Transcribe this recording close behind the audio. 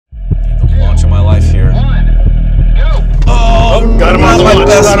my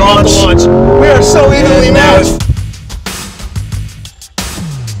best launch. We are so evenly matched.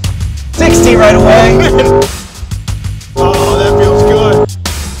 60 right away. Oh, that feels good.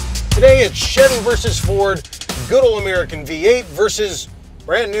 Today it's Chevy versus Ford, good old American V8 versus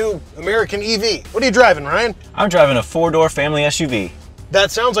brand new American EV. What are you driving, Ryan? I'm driving a four-door family SUV. That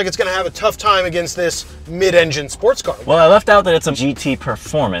sounds like it's going to have a tough time against this mid-engine sports car. Well, I left out that it's a GT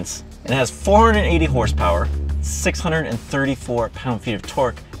Performance. It has 480 horsepower, 634 pound-feet of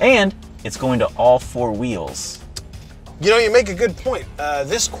torque, and it's going to all four wheels. You know, you make a good point.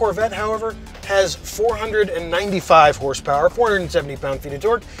 This Corvette, however, has 495 horsepower, 470 pound-feet of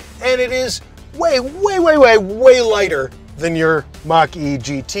torque, and it is way lighter than your Mach-E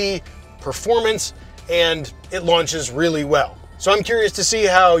GT Performance, and it launches really well. So I'm curious to see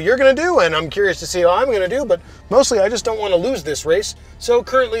how you're gonna do, and I'm curious to see how I'm gonna do, but mostly I just don't wanna lose this race, so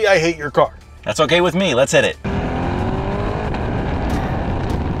currently I hate your car. That's okay with me, let's hit it.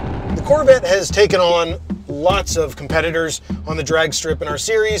 The Corvette has taken on lots of competitors on the drag strip in our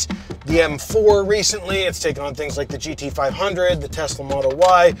series. The M4 recently, it's taken on things like the GT500, the Tesla Model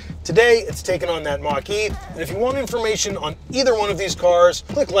Y. Today, it's taken on that Mach-E. And if you want information on either one of these cars,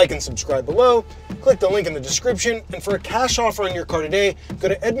 click like and subscribe below. Click the link in the description. And for a cash offer on your car today, go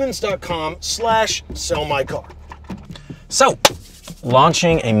to edmunds.com/sellmycar. So,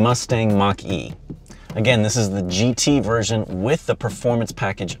 launching a Mustang Mach-E. Again, this is the GT version with the performance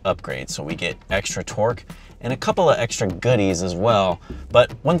package upgrade. So we get extra torque and a couple of extra goodies as well.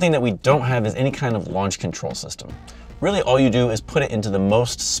 But one thing that we don't have is any kind of launch control system. Really, all you do is put it into the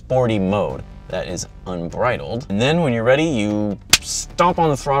most sporty mode, that is unbridled. And then when you're ready, you stomp on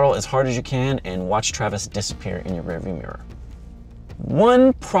the throttle as hard as you can and watch Travis disappear in your rearview mirror.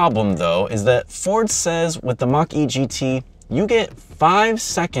 One problem though is that Ford says with the Mach-E GT, you get 5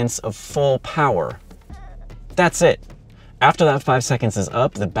 seconds of full power. That's it. After that 5 seconds is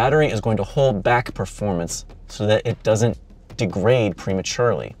up, the battery is going to hold back performance so that it doesn't degrade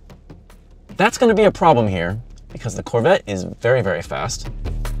prematurely. That's going to be a problem here because the Corvette is very fast.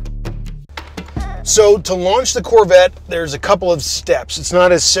 So to launch the Corvette, there's a couple of steps. It's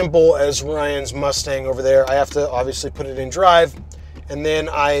not as simple as Ryan's Mustang over there. I have to obviously put it in drive, and then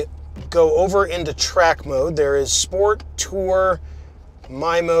I go over into track mode. There is Sport, Tour,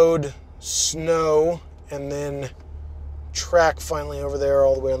 My Mode, Snow, and then track finally over there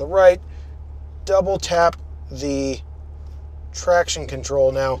all the way on the right. Double tap the traction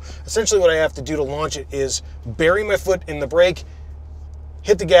control. Now, essentially what I have to do to launch it is bury my foot in the brake,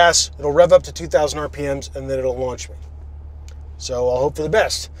 hit the gas, it'll rev up to 2,000 RPMs, and then it'll launch me. So I'll hope for the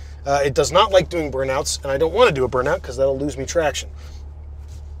best. It does not like doing burnouts, and I don't want to do a burnout because that'll lose me traction.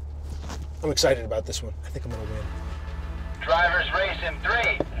 I'm excited about this one. I think I'm going to win. Drivers race in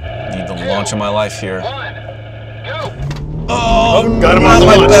 3. Need the launch of my life here. 1, go! Oh, got him on the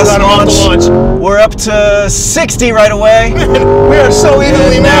launch. best Got him on the launch. We're up to 60 right away. We are so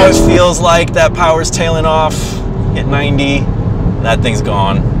evenly And now it matched. feels like that power's tailing off. Hit 90, that thing's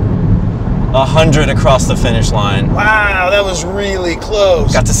gone. 100 across the finish line. Wow, that was really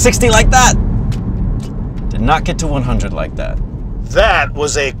close. Got to 60 like that. Did not get to 100 like that. That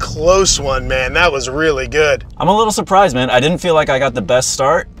was a close one, man. That was really good. I'm a little surprised, man. I didn't feel like I got the best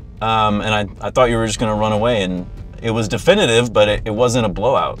start, and I thought you were just gonna run away, and it was definitive, but it wasn't a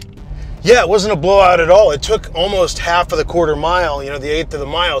blowout. Yeah, it wasn't a blowout at all. It took almost half of the quarter mile, you know, the 1/8 of the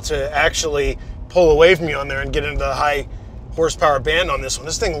mile to actually pull away from you on there and get into the high horsepower band on this one.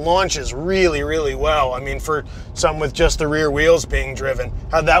 This thing launches really well. I mean, for some with just the rear wheels being driven.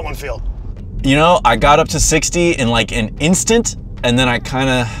 How'd that one feel? You know, I got up to 60 in like an instant, and then I kind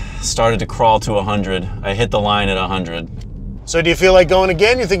of started to crawl to 100. I hit the line at 100. So do you feel like going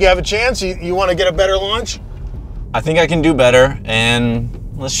again? You think you have a chance? You want to get a better launch? I think I can do better, and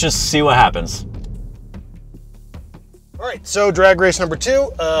let's just see what happens. All right, so drag race number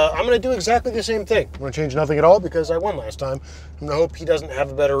 2. I'm going to do exactly the same thing. I'm going to change nothing at all because I won last time. I'm going to hope he doesn't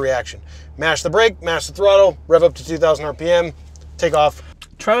have a better reaction. Mash the brake, mash the throttle, rev up to 2,000 RPM, take off.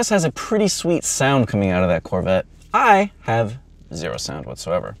 Travis has a pretty sweet sound coming out of that Corvette. I have 0 sound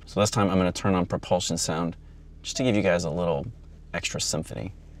whatsoever. So this time I'm going to turn on propulsion sound just to give you guys a little extra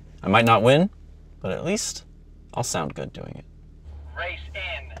symphony. I might not win, but at least I'll sound good doing it. Race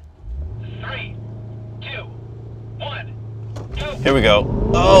in 3, 2, 1, go! Here we go.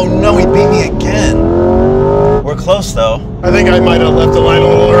 Oh no, he beat me again. We're close though. I think I might have left the line a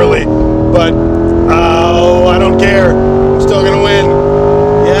little early, but oh, I don't care. I'm still going to win.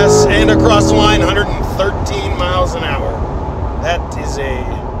 Yes, and across the line, 113 miles an hour. That is a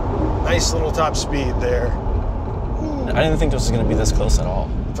nice little top speed there. I didn't think this was going to be this close at all.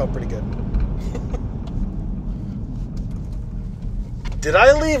 Felt pretty good. Did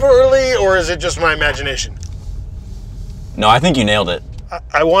I leave early, or is it just my imagination? No, I think you nailed it.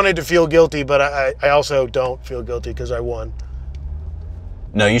 I wanted to feel guilty, but I also don't feel guilty because I won.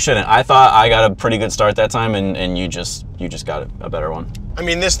 No, you shouldn't. I thought I got a pretty good start that time, and you just got a better one. I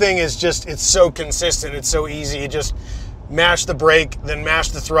mean, this thing is just, it's so consistent. It's so easy. You just mash the brake, then mash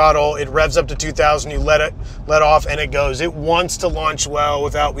the throttle. It revs up to 2,000. You let off, and it goes. It wants to launch well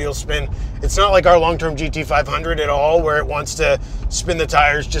without wheel spin. It's not like our long-term GT500 at all, where it wants to spin the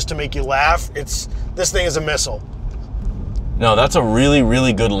tires just to make you laugh. This thing is a missile. No, that's a really,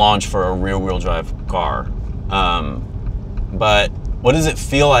 really good launch for a rear-wheel drive car. But what does it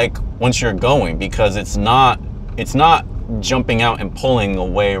feel like once you're going? Because it's not jumping out and pulling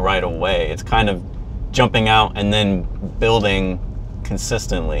away right away. It's kind of jumping out and then building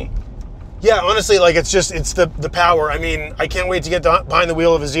consistently. Yeah, honestly, like it's the power. I mean, I can't wait to get behind the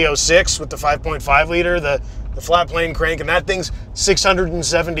wheel of a Z06 with the 5.5 liter, the flat plane crank, and that thing's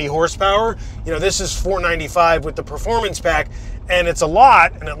 670 horsepower. You know, this is 495 with the performance pack, and it's a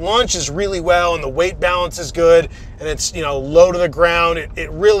lot, and it launches really well, and the weight balance is good, and it's, you know, low to the ground.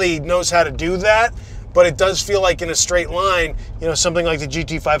 It really knows how to do that, but it does feel like in a straight line, you know, something like the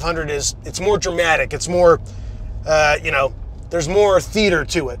GT500 it's more dramatic. It's more, you know, there's more theater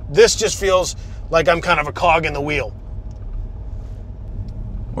to it. This just feels like I'm kind of a cog in the wheel.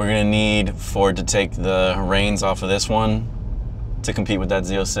 We're gonna need Ford to take the reins off of this one to compete with that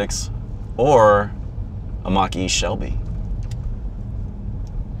Z06 or a Mach-E Shelby.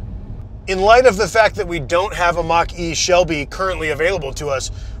 In light of the fact that we don't have a Mach-E Shelby currently available to us,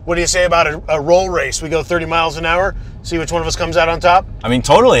 what do you say about a roll race? We go 30 miles an hour, see which one of us comes out on top? I mean,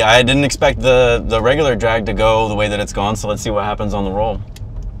 totally. I didn't expect the regular drag to go the way that it's gone, so let's see what happens on the roll.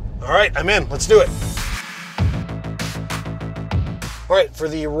 All right, I'm in. Let's do it. All right, for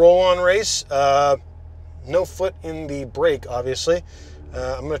the roll-on race, no foot in the brake, obviously.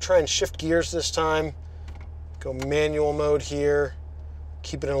 I'm going to try and shift gears this time. Go manual mode here.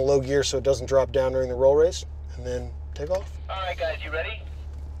 Keep it in a low gear so it doesn't drop down during the roll race, and then take off. All right, guys, you ready?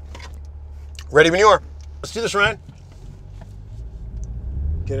 Ready when you are. Let's do this, Ryan.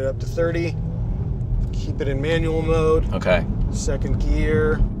 Get it up to 30. Keep it in manual mode. Okay. Second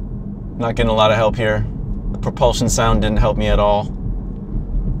gear. Not getting a lot of help here. The propulsion sound didn't help me at all. So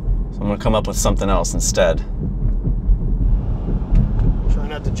I'm gonna come up with something else instead. Try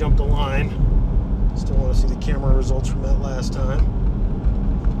not to jump the line. Still want to see the camera results from that last time.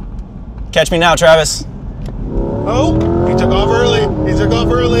 Catch me now, Travis. Oh, he took off early. He took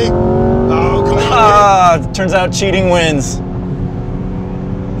off early. Oh, come on. Ah, turns out cheating wins.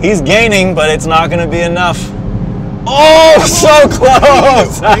 He's gaining, but it's not gonna be enough. Oh, so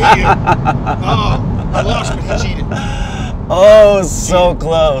close! Oh, I lost, but he cheated. Oh, so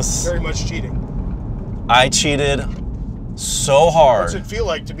close. Very much cheating. I cheated so hard. What's it feel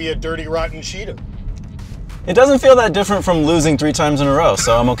like to be a dirty, rotten cheater? It doesn't feel that different from losing 3 times in a row,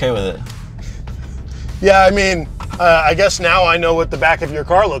 so I'm okay with it. Yeah, I mean, I guess now I know what the back of your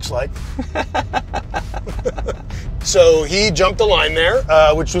car looks like. So he jumped the line there,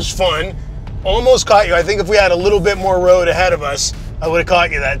 which was fun. Almost caught you. I think if we had a little bit more road ahead of us, I would have caught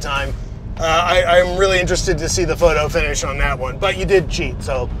you that time. I'm really interested to see the photo finish on that one, but you did cheat,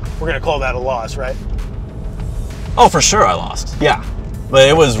 so we're gonna call that a loss, right? Oh, for sure I lost. Yeah. But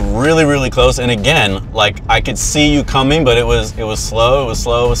it was really, really close. And again, like I could see you coming, but it was slow,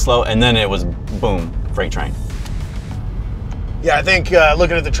 and then it was boom, freight train. Yeah, I think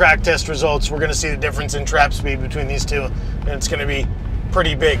looking at the track test results, we're gonna see the difference in trap speed between these two, and it's gonna be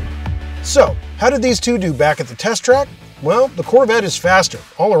pretty big. So, how did these two do back at the test track? Well, the Corvette is faster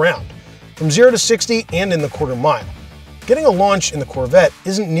all around, from 0 to 60 and in the quarter mile. Getting a launch in the Corvette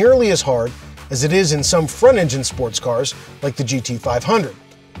isn't nearly as hard as it is in some front-engine sports cars like the GT500.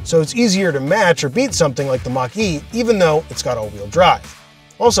 So it's easier to match or beat something like the Mach-E, even though it's got all-wheel drive.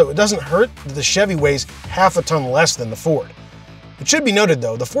 Also, it doesn't hurt that the Chevy weighs half a ton less than the Ford. It should be noted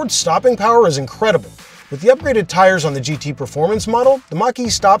though, the Ford's stopping power is incredible. With the upgraded tires on the GT Performance model, the Mach-E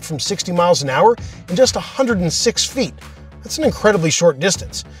stopped from 60 miles an hour in just 106 feet. That's an incredibly short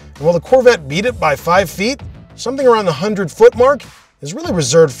distance. And while the Corvette beat it by 5 feet, something around the 100-foot mark is really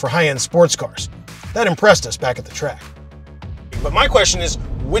reserved for high-end sports cars. That impressed us back at the track. But my question is,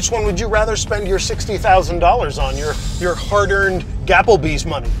 which one would you rather spend your $60,000 on, your hard-earned Gapplebee's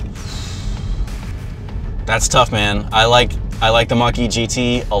money? That's tough, man. I like the Mach-E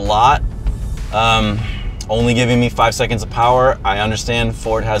GT a lot. Only giving me 5 seconds of power. I understand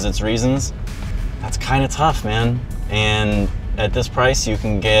Ford has its reasons. That's kind of tough, man. And at this price, you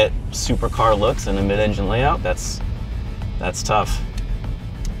can get supercar looks and a mid-engine layout. That's tough.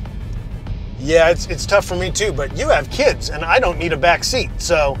 Yeah, it's tough for me too, but you have kids and I don't need a back seat,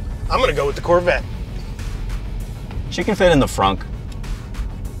 so I'm gonna go with the Corvette. She can fit in the frunk.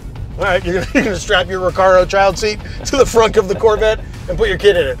 All right, you're gonna strap your Recaro child seat to the front of the Corvette and put your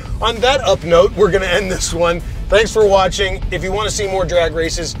kid in it. On that up note, we're gonna end this one. Thanks for watching. If you want to see more drag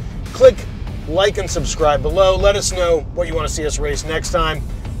races, click like and subscribe below. Let us know what you want to see us race next time.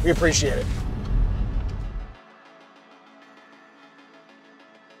 We appreciate it.